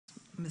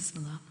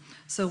Bismillah.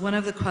 So one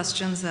of the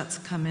questions that's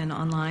come in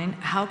online,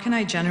 how can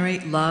I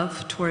generate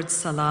love towards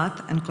Salat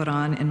and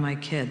Qur'an in my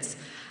kids?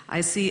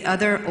 I see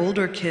other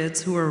older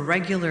kids who are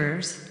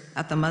regulars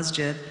at the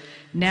masjid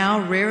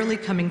now rarely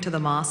coming to the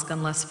mosque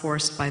unless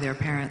forced by their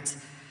parents.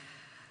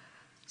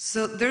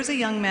 So there's a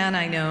young man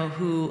I know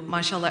who,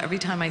 mashallah, every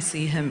time I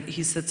see him,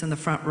 he sits in the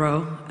front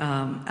row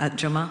at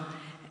Jummah,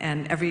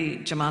 and every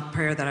Jamaat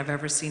prayer that I've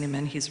ever seen him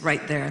in, he's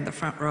right there in the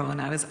front row.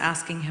 And I was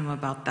asking him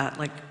about that,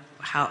 like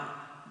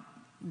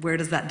where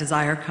does that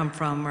desire come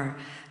from, or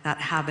that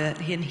habit?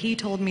 And he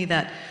told me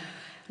that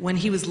when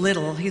he was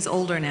little, he's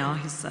older now,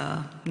 he's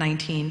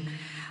 19.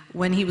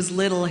 When he was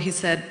little, he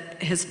said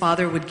his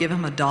father would give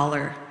him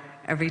 $1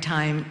 every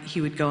time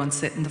he would go and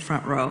sit in the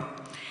front row.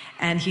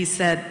 And he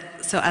said,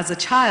 so as a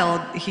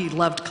child, he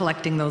loved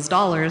collecting those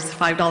dollars.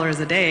 $5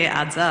 a day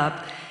adds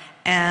up.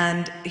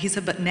 And he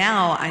said, but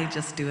now I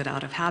just do it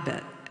out of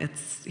habit.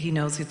 He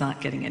knows he's not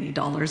getting any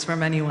dollars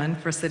from anyone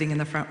for sitting in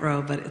the front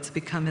row, but it's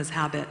become his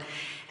habit.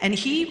 And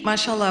he,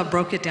 mashallah,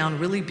 broke it down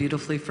really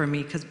beautifully for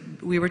me, because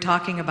we were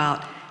talking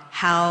about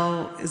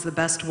how is the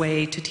best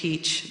way to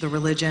teach the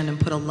religion and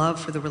put a love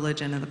for the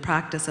religion and the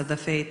practice of the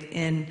faith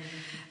in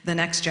the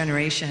next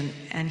generation.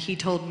 And he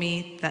told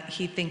me that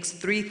he thinks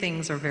 3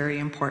 things are very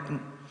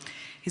important.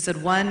 He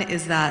said one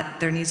is that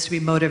there needs to be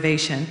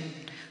motivation.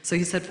 So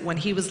he said when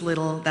he was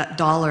little, that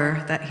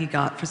 $1 that he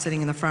got for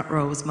sitting in the front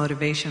row was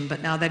motivation.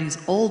 But now that he's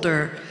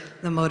older,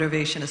 the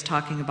motivation is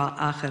talking about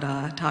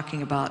akhirah,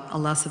 talking about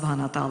Allah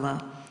subhanahu wa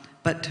ta'ala.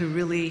 But to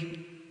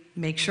really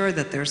make sure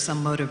that there's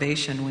some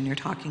motivation when you're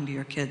talking to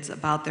your kids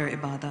about their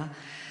ibadah.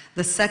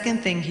 The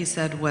second thing he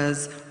said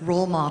was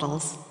role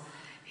models.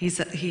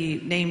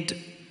 He named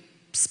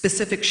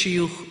specific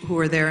shuyukh who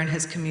were there in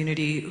his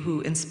community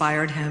who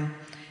inspired him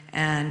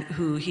and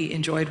who he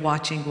enjoyed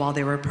watching while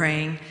they were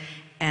praying,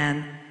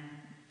 and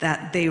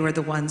that they were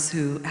the ones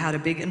who had a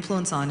big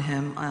influence on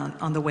him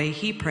on the way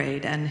he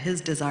prayed and his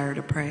desire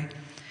to pray.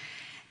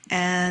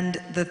 And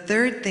the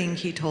third thing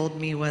he told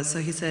me was, so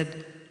he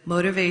said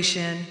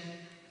motivation,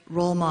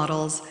 role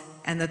models,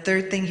 and the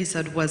third thing he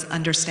said was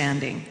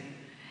understanding.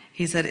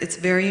 He said it's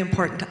very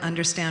important to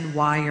understand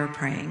why you're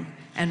praying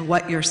and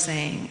what you're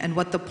saying and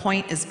what the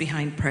point is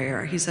behind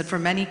prayer. He said for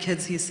many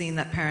kids he's seen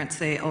that parents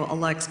say, oh,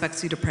 Allah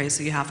expects you to pray,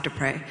 so you have to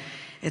pray.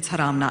 It's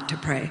haram not to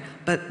pray.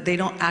 But they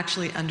don't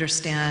actually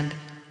understand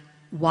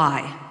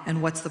why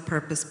and what's the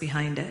purpose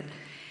behind it.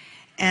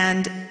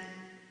 And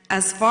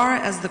as far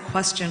as the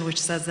question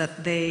which says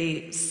that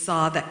they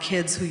saw that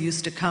kids who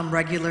used to come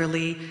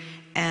regularly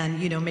and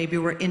maybe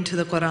were into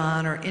the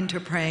Qur'an or into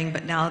praying,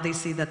 but now they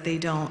see that they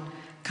don't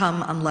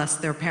come unless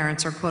their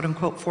parents are quote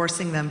unquote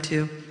forcing them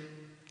to.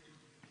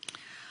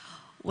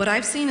 What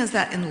I've seen is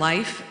that in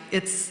life,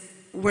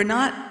 we're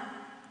not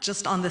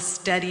just on the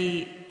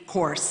steady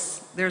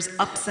course. There's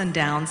ups and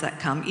downs that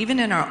come, even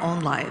in our own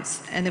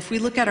lives. And if we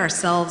look at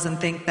ourselves and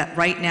think that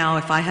right now,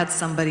 if I had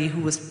somebody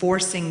who was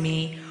forcing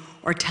me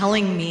or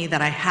telling me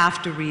that I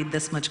have to read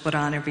this much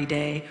Qur'an every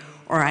day,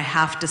 or I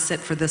have to sit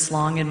for this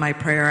long in my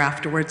prayer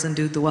afterwards and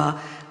do dua,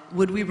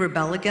 would we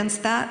rebel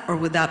against that? Or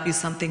would that be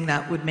something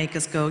that would make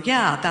us go,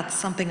 yeah, that's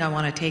something I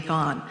want to take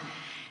on?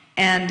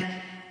 And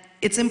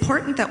it's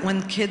important that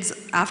when kids,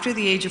 after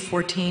the age of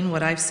 14,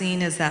 what I've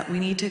seen is that we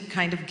need to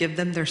kind of give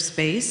them their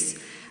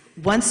space.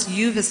 Once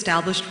you've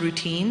established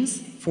routines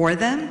for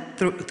them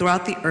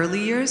throughout the early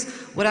years,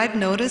 what I've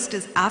noticed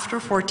is after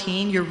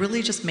 14, you're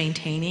really just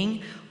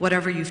maintaining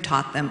whatever you've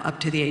taught them up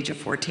to the age of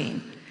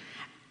 14.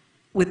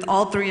 With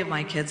all 3 of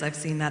my kids, I've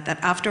seen that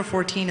after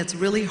 14, it's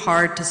really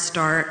hard to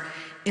start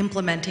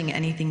implementing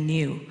anything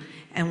new.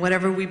 And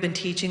whatever we've been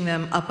teaching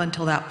them up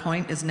until that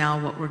point is now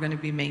what we're going to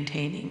be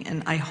maintaining.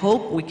 And I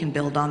hope we can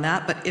build on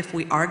that, but if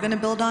we are going to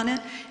build on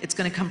it, it's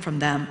going to come from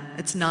them.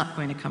 It's not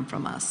going to come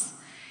from us.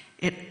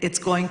 It's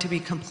going to be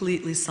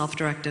completely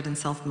self-directed and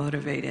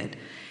self-motivated.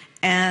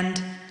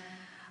 And,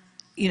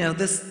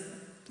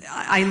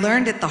 I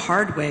learned it the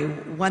hard way.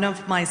 One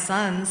of my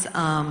sons,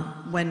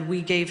 when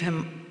we gave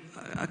him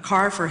a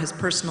car for his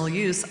personal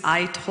use,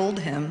 I told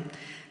him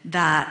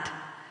that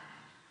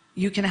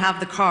you can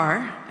have the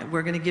car,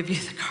 we're going to give you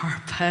the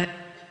car, but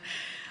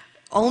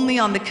only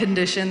on the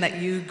condition that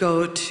you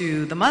go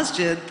to the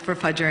masjid for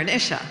Fajr and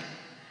Isha.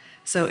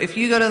 So if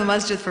you go to the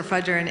masjid for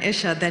Fajr and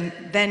Isha,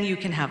 then you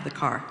can have the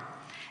car.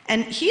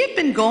 And he had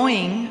been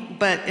going,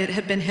 but it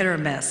had been hit or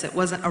miss. It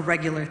wasn't a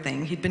regular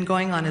thing. He'd been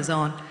going on his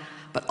own.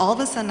 But all of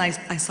a sudden, I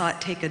saw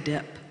it take a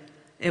dip.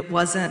 It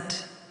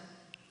wasn't,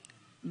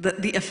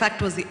 the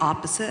effect was the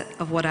opposite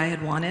of what I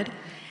had wanted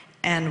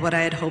and what I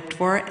had hoped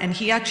for. And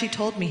he actually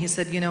told me, he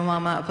said,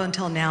 Mama, up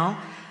until now,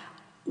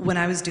 when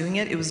I was doing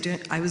it,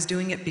 I was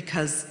doing it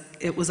because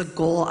it was a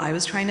goal I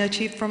was trying to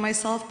achieve for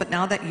myself. But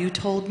now that you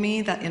told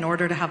me that in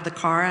order to have the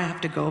car, I have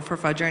to go for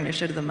Fajr and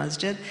Isha to the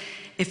masjid,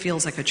 it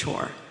feels like a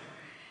chore.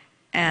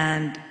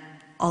 And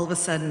all of a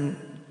sudden,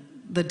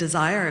 the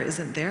desire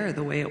isn't there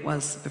the way it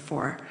was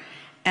before.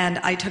 And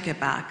I took it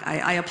back.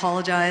 I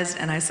apologized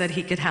and I said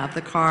he could have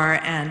the car,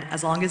 and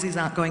as long as he's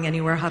not going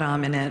anywhere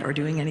haram in it or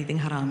doing anything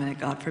haram in it,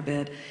 God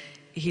forbid,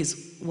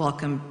 he's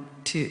welcome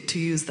to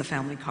use the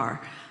family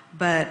car.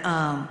 But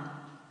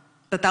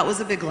that was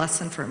a big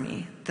lesson for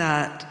me,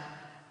 that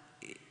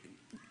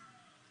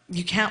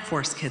you can't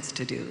force kids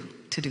to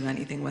do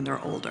anything when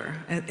they're older.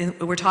 And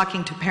we're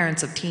talking to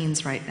parents of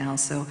teens right now,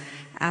 so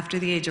after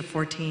the age of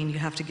 14, you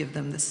have to give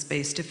them the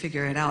space to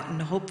figure it out,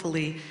 and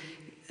hopefully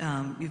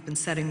you've been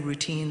setting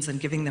routines and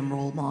giving them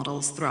role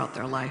models throughout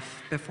their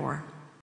life before.